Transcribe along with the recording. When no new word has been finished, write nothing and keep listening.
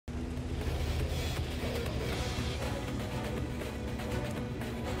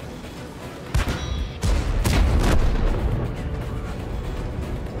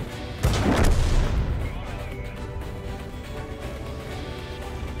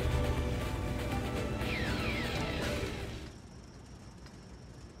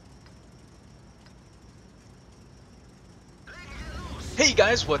Hey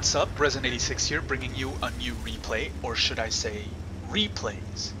guys, what's up? Resin86 here, bringing you a new replay, or should I say,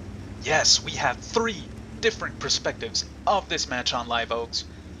 replays. Yes, we have 3 different perspectives of this match on Live Oaks.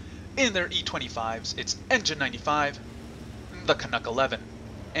 In their E25s, it's Engine 95, TheCanuck11,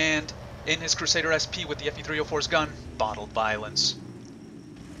 and in his Crusader SP with the FE304's gun, BottledViolence.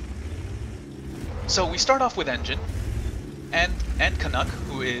 So we start off with Engine, and Canuck,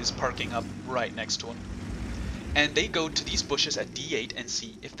 who is parking up right next to him. And they go to these bushes at D8 and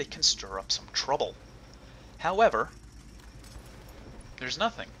see if they can stir up some trouble. However, there's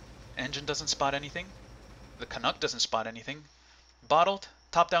nothing. Engine doesn't spot anything. The Canuck doesn't spot anything. Bottled,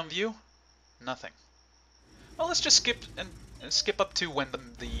 top-down view, nothing. Well, let's just skip up to when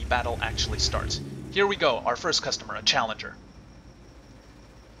the battle actually starts. Here we go, our first customer, a challenger.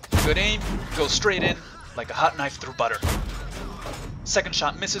 Good aim, goes straight in like a hot knife through butter. Second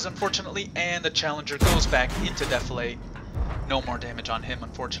shot misses, unfortunately, and the challenger goes back into defilade. No more damage on him,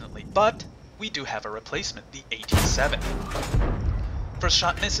 unfortunately, but we do have a replacement, the 87. First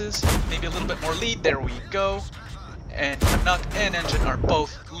shot misses, maybe a little bit more lead, there we go. And Canuck and Engine are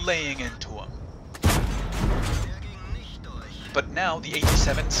both laying into him. But now the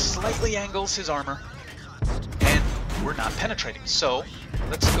 87 slightly angles his armor, and we're not penetrating. So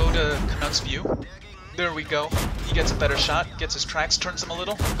let's go to Canuck's view. There we go. He gets a better shot, gets his tracks, turns them a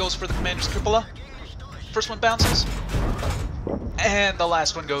little, goes for the commander's cupola. First one bounces, and the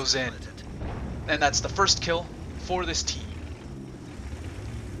last one goes in. And that's the first kill for this team.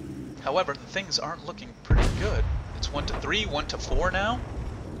 However, things aren't looking pretty good. It's 1-3, 1-4 now.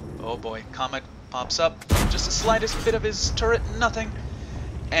 Oh boy, Comet pops up, just the slightest bit of his turret, nothing.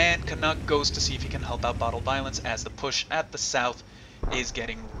 And Canuck goes to see if he can help out BottledViolence as the push at the south is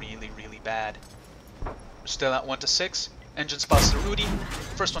getting really, really bad. We're still at 1-6. Engine spots the Rudy.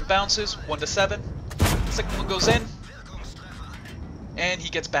 First one bounces, 1-7. Second one goes in, and he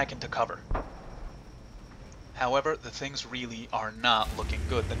gets back into cover. However, the things really are not looking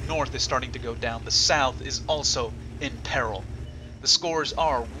good. The north is starting to go down. The south is also in peril. The scores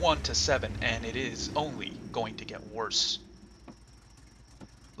are 1-7, and it is only going to get worse.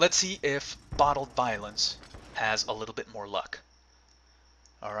 Let's see if BottledViolence has a little bit more luck.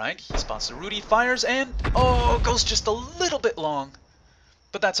 Alright, he spots the Rudy, fires, and oh, goes just a little bit long.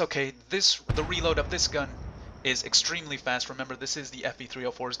 But that's okay. The reload of this gun is extremely fast. Remember, this is the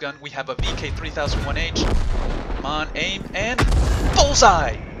FE304's gun. We have a VK3001H. Come on, aim, and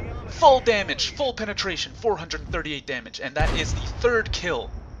bullseye! Full damage, full penetration, 438 damage, and that is the 3rd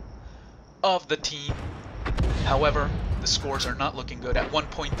kill of the team. However, the scores are not looking good. At one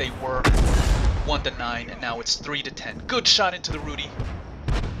point they were 1-9, and now it's 3-10. Good shot into the Rudy.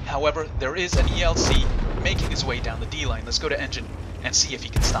 However, there is an ELC making his way down the D-line. Let's go to Engine and see if he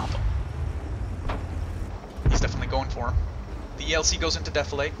can stop him. He's definitely going for him. The ELC goes into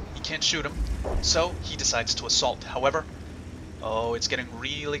defilade. He can't shoot him, so he decides to assault. However, oh, it's getting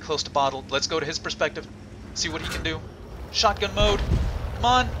really close to Bottled. Let's go to his perspective, see what he can do. Shotgun mode. Come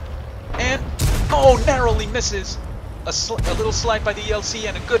on. And, oh, narrowly misses. A little slide by the ELC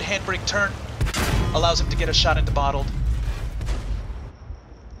and a good handbrake turn allows him to get a shot into Bottled.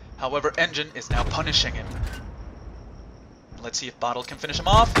 However, Engine is now punishing him. Let's see if Bottled can finish him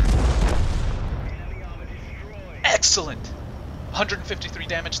off. Excellent! 153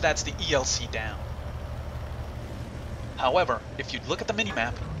 damage, that's the ELC down. However, if you look at the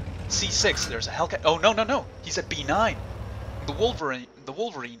minimap, C6, there's a Hellcat. Oh, no, he's at B9. The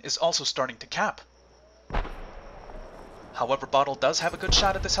Wolverine is also starting to cap. However, Bottled does have a good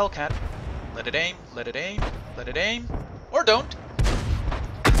shot at this Hellcat. Let it aim, let it aim, let it aim, or don't.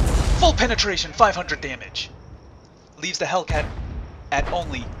 Full penetration, 500 damage. Leaves the Hellcat at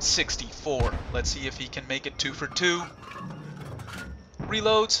only 64. Let's see if he can make it 2 for 2.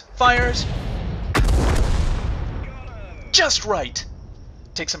 Reloads, fires. Just right.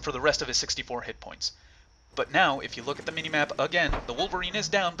 Takes him for the rest of his 64 hit points. But now, if you look at the minimap again, the Wolverine is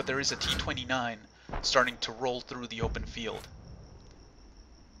down, but there is a T-29 starting to roll through the open field.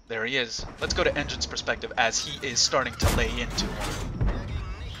 There he is. Let's go to Engine's perspective as he is starting to lay into him.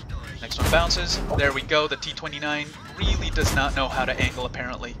 Next one bounces. There we go. The T-29 really does not know how to angle,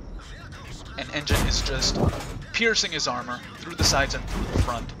 apparently. And Engine is just piercing his armor through the sides and through the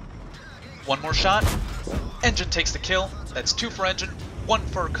front. One more shot. Engine takes the kill. That's 2 for Engine, 1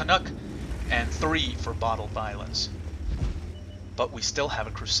 for Canuck, and 3 for BottledViolence. But we still have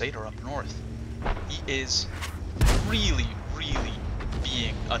a Crusader up north. He is really, really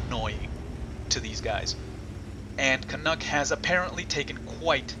being annoying to these guys. And Canuck has apparently taken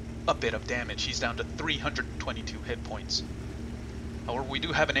quite a bit of damage. He's down to 322 hit points. However, we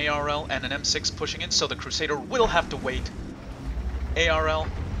do have an ARL and an M6 pushing in, so the Crusader will have to wait ARL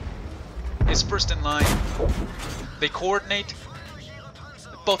is first in line. They coordinate.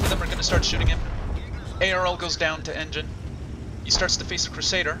 Both of them are going to start shooting him. ARL goes down to Engine. He starts to face the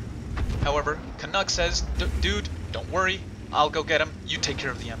Crusader. However, Canuck says, dude, don't worry. I'll go get him. You take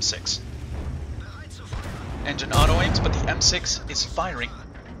care of the M6. Engine auto-aims, but the M6 is firing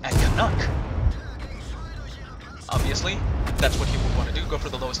at Canuck. Obviously, that's what he would want to do. Go for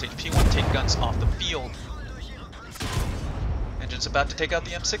the lowest HP one, take guns off the field. Engine's about to take out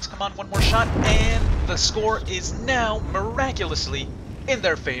the M6. Come on, one more shot. And the score is now miraculously in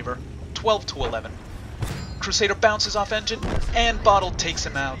their favor. 12-11. Crusader bounces off Engine, and Bottle takes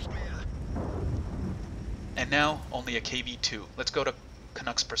him out. And now, only a KV-2. Let's go to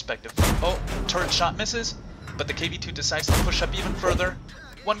Canuck's perspective. Oh, turret shot misses, but the KV-2 decides to push up even further.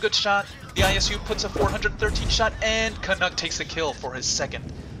 One good shot, the ISU puts a 413 shot, and Canuck takes a kill for his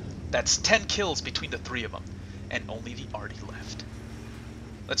second. That's 10 kills between the three of them, and only the Artie left.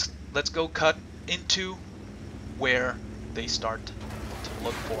 Let's go cut into where they start to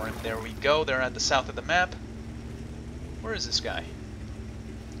look for him. There we go, they're at the south of the map. Where is this guy?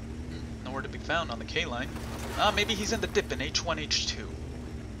 Nowhere to be found on the K-line. Maybe he's in the dip in H1, H2.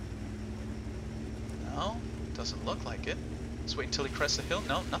 No, doesn't look like it. Let's wait until he crests the hill.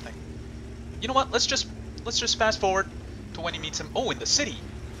 No, nothing. You know what? Let's just fast forward to when he meets him. Oh, in the city.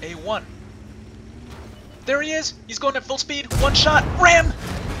 A1. There he is. He's going at full speed. One shot. Ram!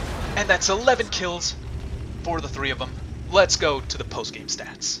 And that's 11 kills for the three of them. Let's go to the post-game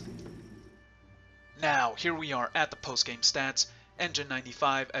stats. Now, here we are at the post-game stats. Engine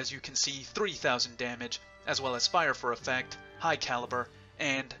 95, as you can see, 3,000 damage, as well as fire for effect, high caliber,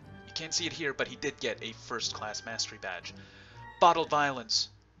 and you can't see it here, but he did get a first-class mastery badge. BottledViolence,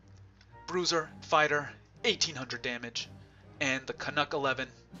 Bruiser, Fighter, 1,800 damage, and the TheCanuck11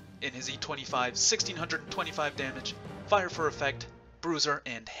 in his E25, 1,625 damage, fire for effect, Bruiser,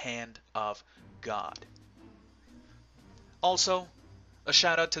 and Hand of God. Also, a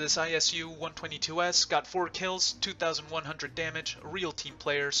shout out to this ISU 122S, got 4 kills, 2,100 damage, real team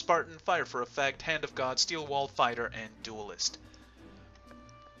player, Spartan, fire for effect, Hand of God, Steel Wall, Fighter, and Duelist.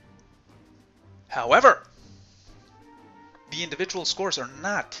 However, the individual scores are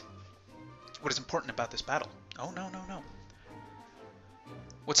not what is important about this battle. Oh, no, no, no.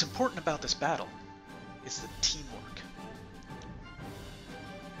 What's important about this battle is the teamwork.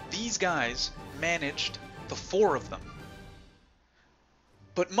 These guys managed, the 4 of them,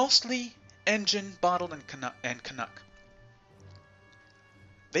 but mostly Engine, Bottled, and Canuck.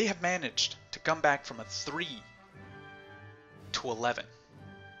 They have managed to come back from a 3-11.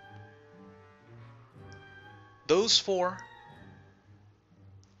 Those 4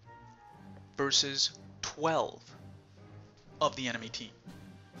 versus 12 of the enemy team.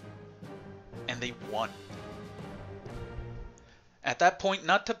 And they won. At that point,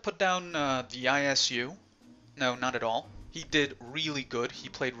 not to put down the ISU, no, not at all. He did really good, he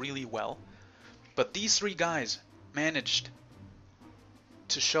played really well, but these 3 guys managed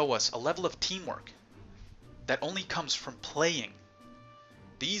to show us a level of teamwork that only comes from playing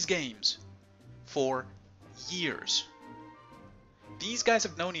these games for years. These guys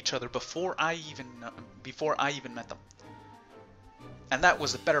have known each other before I even met them, and that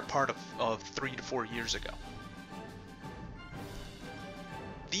was the better part of 3 to 4 years ago.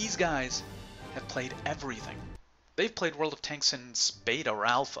 These guys have played everything. They've played World of Tanks since Beta or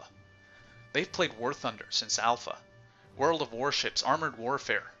Alpha. They've played War Thunder since Alpha. World of Warships, Armored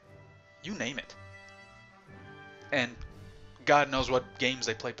Warfare, you name it. And God knows what games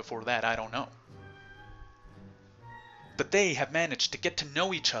they played before that, I don't know. But they have managed to get to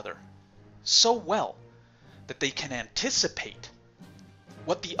know each other so well that they can anticipate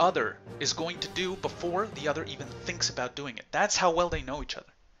what the other is going to do before the other even thinks about doing it. That's how well they know each other.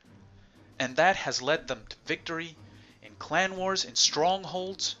 And that has led them to victory in clan wars, in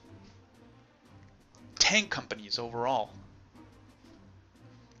strongholds, tank companies overall.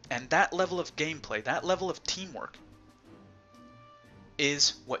 And that level of gameplay, that level of teamwork,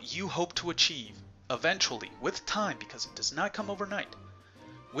 is what you hope to achieve eventually, with time, because it does not come overnight.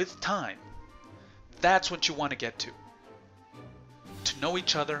 With time, that's what you want to get to. To know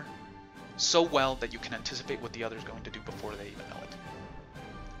each other so well that you can anticipate what the other is going to do before they even know it.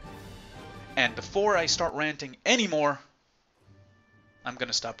 And before I start ranting anymore, I'm going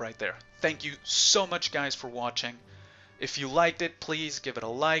to stop right there. Thank you so much, guys, for watching. If you liked it, please give it a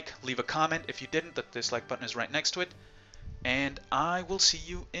like, leave a comment. If you didn't, the dislike button is right next to it. And I will see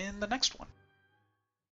you in the next one.